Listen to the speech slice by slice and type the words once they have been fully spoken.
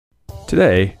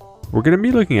Today, we're going to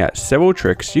be looking at several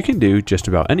tricks you can do just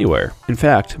about anywhere. In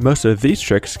fact, most of these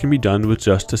tricks can be done with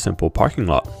just a simple parking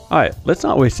lot. Alright, let's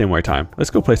not waste any more time. Let's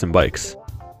go play some bikes.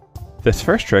 This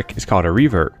first trick is called a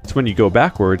revert. It's when you go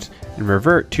backwards and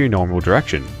revert to your normal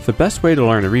direction. The best way to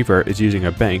learn a revert is using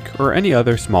a bank or any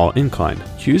other small incline.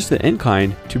 Use the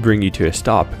incline to bring you to a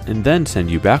stop and then send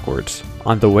you backwards.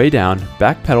 On the way down,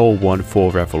 backpedal one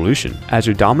full revolution. As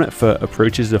your dominant foot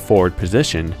approaches the forward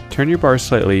position, turn your bar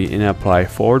slightly and apply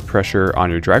forward pressure on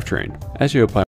your drivetrain. As you apply